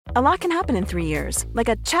A lot can happen in 3 years, like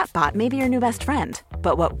a chatbot may be your new best friend.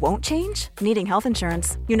 But what won't change? Needing health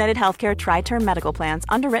insurance. United Healthcare Tri-Term Medical Plans,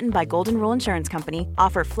 underwritten by Golden Rule Insurance Company,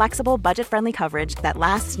 offer flexible, budget-friendly coverage that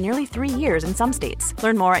lasts nearly 3 years in some states.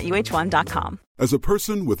 Learn more at uh1.com. As a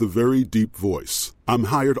person with a very deep voice, I'm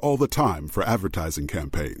hired all the time for advertising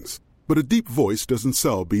campaigns. But a deep voice doesn't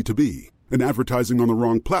sell B2B, and advertising on the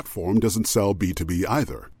wrong platform doesn't sell B2B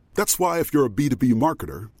either. That's why if you're a B2B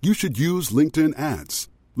marketer, you should use LinkedIn ads.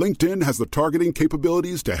 LinkedIn has the targeting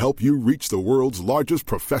capabilities to help you reach the world's largest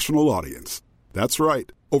professional audience. That's right,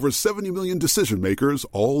 over 70 million decision makers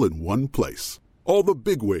all in one place. All the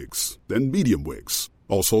big wigs, then medium wigs,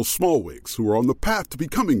 also small wigs who are on the path to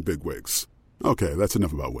becoming big wigs. Okay, that's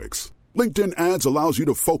enough about wigs. LinkedIn ads allows you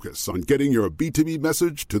to focus on getting your B2B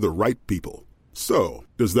message to the right people. So,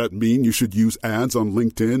 does that mean you should use ads on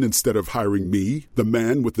LinkedIn instead of hiring me, the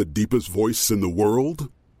man with the deepest voice in the world?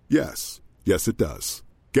 Yes. Yes, it does.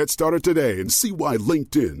 Get started today and see why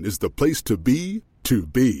LinkedIn is the place to be to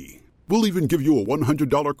be. We'll even give you a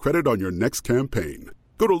 $100 credit on your next campaign.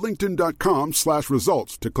 Go to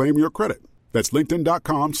linkedin.com/results to claim your credit. That's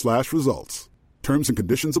linkedin.com/results. Terms and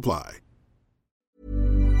conditions apply.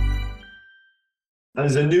 And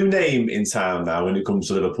there's a new name in town now when it comes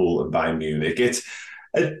to Liverpool and Bayern Munich. It's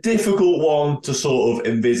a difficult one to sort of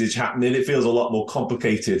envisage happening. It feels a lot more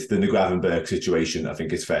complicated than the Gravenberch situation, I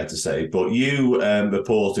think it's fair to say. But you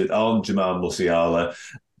reported on Jamal Musiala,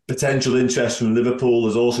 potential interest from Liverpool.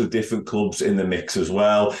 There's also different clubs in the mix as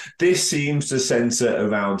well. This seems to centre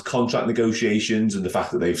around contract negotiations and the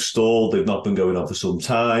fact that they've stalled. They've not been going on for some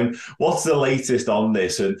time. What's the latest on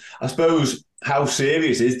this? And I suppose, how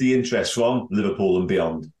serious is the interest from Liverpool and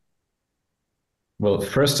beyond? Well,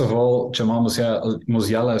 first of all, Jamal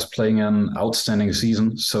Musiala is playing an outstanding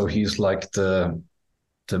season. So he's like the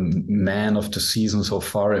man of the season so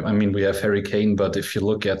far. I mean, we have Harry Kane, but if you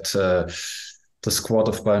look at the squad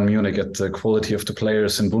of Bayern Munich, at the quality of the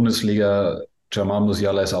players in Bundesliga, Jamal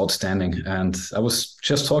Musiala is outstanding. And I was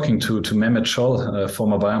just talking to Mehmet Scholl, a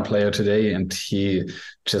former Bayern player today, and he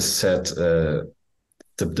just said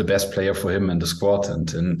the best player for him in the squad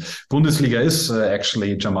and in Bundesliga is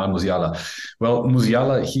actually Jamal Musiala. Well,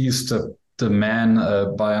 Musiala, he's the man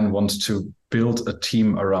Bayern wants to build a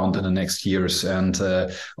team around in the next years. And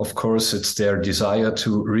of course, it's their desire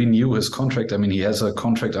to renew his contract. I mean, he has a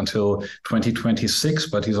contract until 2026,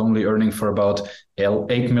 but he's only earning for about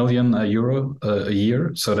 8 million euro a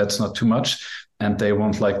year. So that's not too much. And they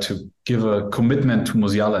won't like to give a commitment to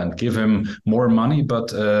Musiala and give him more money.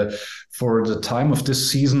 But for the time of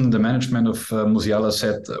this season, the management of Musiala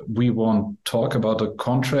said, we won't talk about a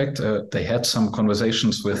contract. They had some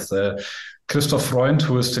conversations with Christoph Freund,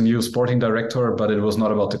 who is the new sporting director, but it was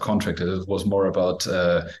not about the contract. It was more about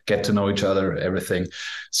get to know each other, everything.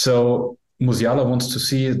 So Musiala wants to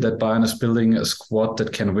see that Bayern is building a squad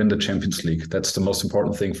that can win the Champions League. That's the most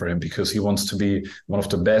important thing for him because he wants to be one of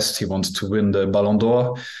the best. He wants to win the Ballon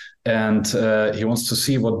d'Or. And he wants to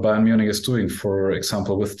see what Bayern Munich is doing, for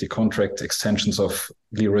example, with the contract extensions of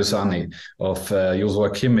Leroy Sané, of Joshua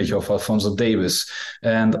Kimmich, of Alphonso Davies.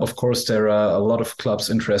 And of course, there are a lot of clubs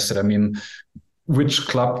interested. I mean, which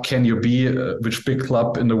club can you be, which big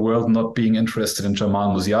club in the world not being interested in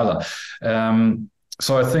Jamal Musiala?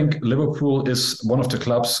 So I think Liverpool is one of the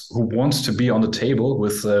clubs who wants to be on the table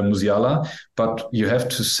with Musiala, but you have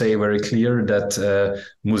to say very clear that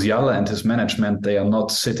Musiala and his management, they are not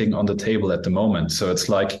sitting on the table at the moment. So it's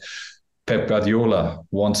like Pep Guardiola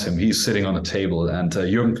wants him. He's sitting on the table and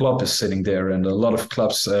Jurgen Klopp is sitting there and a lot of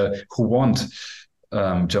clubs who want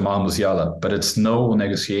Jamal Musiala, but it's no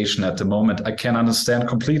negotiation at the moment. I can understand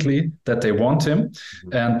completely that they want him.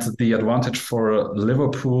 Mm-hmm. And the advantage for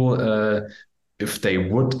Liverpool, if they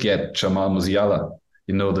would get Jamal Musiala,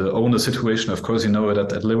 you know, the owner situation, of course, you know it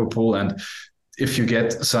at Liverpool. And if you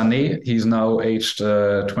get Sané, he's now aged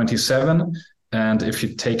 27. And if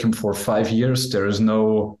you take him for 5 years, there is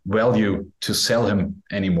no value to sell him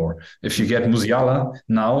anymore. If you get Musiala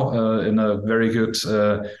now in a very good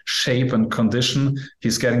shape and condition,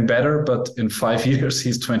 he's getting better, but in 5 years,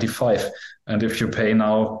 he's 25. And if you pay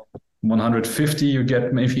now 150, you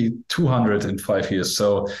get maybe 200 in 5 years.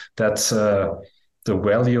 So that's the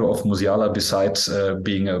value of Musiala besides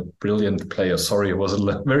being a brilliant player. Sorry, it was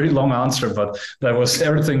a very long answer, but that was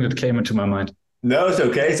everything that came into my mind. No, it's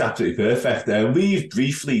okay. It's absolutely perfect. We've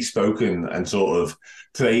briefly spoken and sort of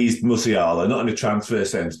praised Musiala, not in a transfer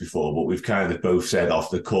sense before, but we've kind of both said off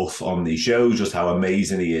the cuff on the show just how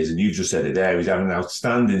amazing he is. And you just said it there. He's having an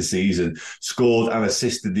outstanding season, scored and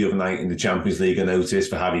assisted the other night in the Champions League, I noticed,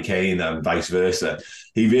 for Harry Kane and vice versa.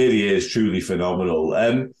 He really is truly phenomenal.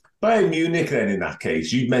 Bayern Munich, then, in that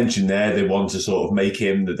case, you mentioned there they want to sort of make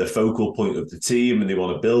him the focal point of the team, and they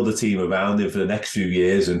want to build a team around him for the next few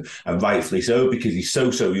years, and rightfully so, because he's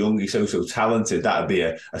so young, he's so talented. That'd be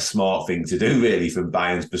a smart thing to do, really, from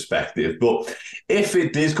Bayern's perspective. But if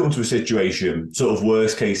it does come to a situation, sort of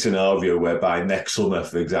worst case scenario, whereby next summer,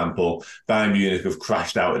 for example, Bayern Munich have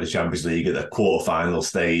crashed out of the Champions League at the quarterfinal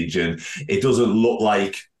stage, and it doesn't look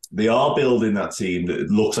like they are building that team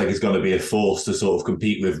that looks like it's going to be a force to sort of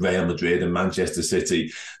compete with Real Madrid and Manchester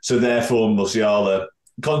City. So therefore, Musiala,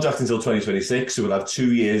 contract until 2026, so we'll have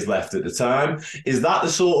 2 years left at the time. Is that the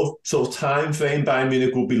sort of time frame Bayern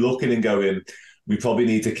Munich will be looking and going, we probably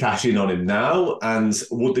need to cash in on him now? And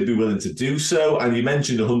would they be willing to do so? And you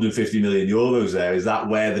mentioned 150 million euros there. Is that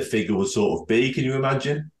where the figure would sort of be? Can you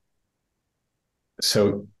imagine?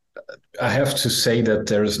 So I have to say that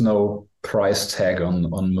there is no price tag on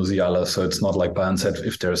Musiala. So it's not like Bayern said,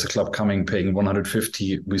 if there's a club coming paying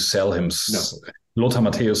 150, we sell him. No. Lothar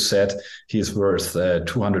Matthäus said he's worth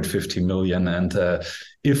 250 million. And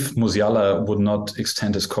if Musiala would not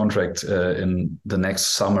extend his contract in the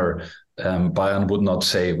next summer, Bayern would not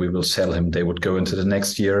say we will sell him. They would go into the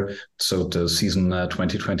next year, so the season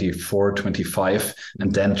 2024-25,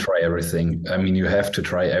 and then try everything. I mean, you have to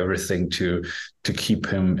try everything to keep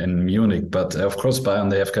him in Munich. But of course,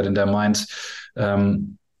 Bayern, they have got in their minds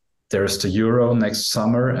there's the Euro next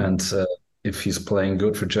summer, and if he's playing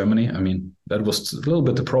good for Germany, I mean, that was a little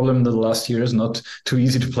bit the problem in the last years. Not too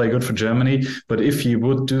easy to play good for Germany, but if he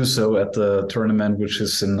would do so at the tournament, which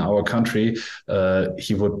is in our country,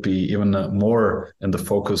 he would be even more in the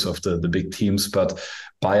focus of the big teams. But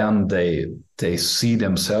Bayern, they see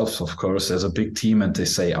themselves, of course, as a big team, and they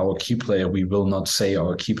say our key player. We will not say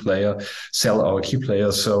our key player, sell our key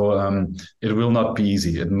player. So it will not be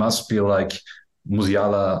easy. It must be like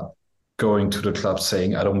Musiala going to the club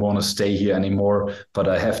saying, I don't want to stay here anymore, but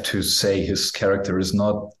I have to say his character is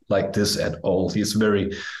not like this at all. He's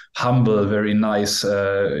very humble, very nice.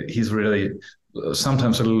 He's really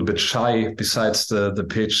sometimes a little bit shy besides the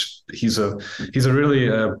pitch. He's a really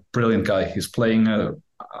brilliant guy. He's playing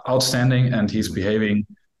outstanding, and he's behaving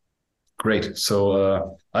great.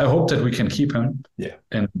 So I hope that we can keep him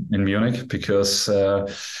in Munich, because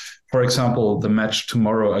for example, the match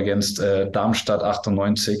tomorrow against Darmstadt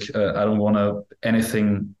 98, I don't want to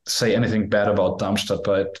say anything bad about Darmstadt,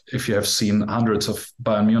 but if you have seen hundreds of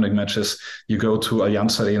Bayern Munich matches, you go to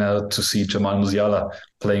Allianz Arena to see Jamal Musiala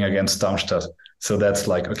playing against Darmstadt. So that's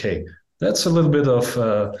like, okay, that's a little bit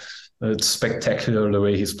of it's spectacular the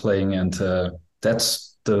way he's playing, and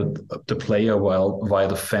that's the player while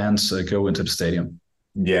the fans go into the stadium.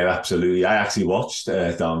 Yeah, absolutely. I actually watched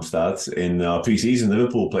Darmstadt in our pre-season.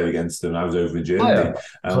 Liverpool played against them. I was over in Germany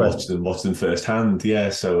and watched them firsthand. Yeah,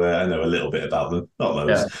 so I know a little bit about them, not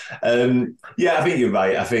loads. Yeah. I think you're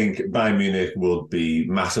right. I think Bayern Munich would be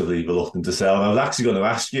massively reluctant to sell. And I was actually going to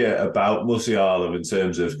ask you about Musiala in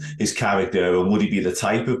terms of his character, and would he be the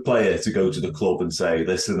type of player to go to the club and say,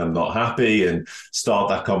 listen, I'm not happy, and start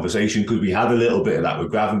that conversation? Because we had a little bit of that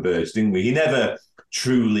with Gravenberch, didn't we? He never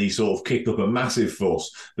truly sort of kicked up a massive fuss,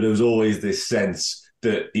 but there was always this sense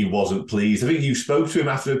that he wasn't pleased. I think you spoke to him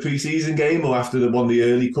after a pre-season game or after one of the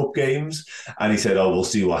early cup games, and he said, we'll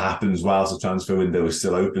see what happens whilst the transfer window is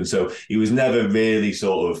still open. So he was never really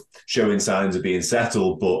sort of showing signs of being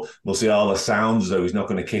settled, but Musiala sounds as though he's not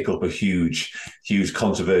going to kick up a huge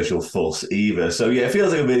controversial fuss either. So yeah, it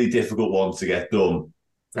feels like a really difficult one to get done.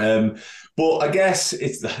 But I guess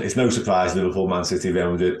it's no surprise Liverpool, Man City,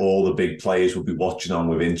 Real Madrid, all the big players will be watching on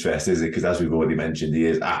with interest, is it? Because as we've already mentioned, he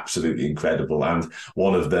is absolutely incredible and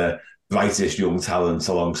one of the brightest young talents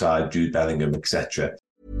alongside Jude Bellingham, etc.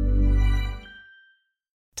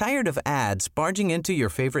 Tired of ads barging into your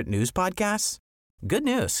favorite news podcasts? Good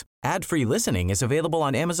news. Ad-free listening is available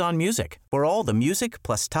on Amazon Music for all the music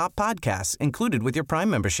plus top podcasts included with your Prime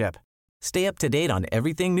membership. Stay up to date on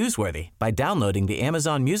everything newsworthy by downloading the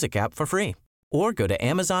Amazon Music app for free, or go to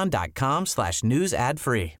amazon.com/news ad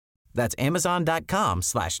free. That's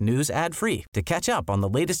amazon.com/news ad free to catch up on the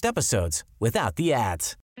latest episodes without the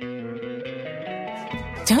ads.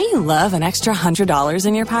 Don't you love an extra $100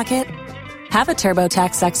 in your pocket? Have a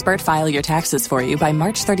TurboTax expert file your taxes for you by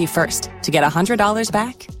March 31st to get $100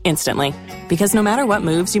 back instantly. Because no matter what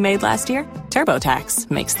moves you made last year,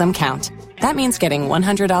 TurboTax makes them count. That means getting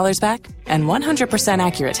 $100 back and 100%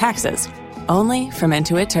 accurate taxes, only from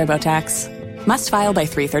Intuit TurboTax. Must file by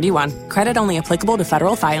 3/31. Credit only applicable to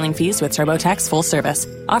federal filing fees with TurboTax full service.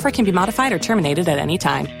 Offer can be modified or terminated at any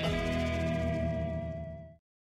time.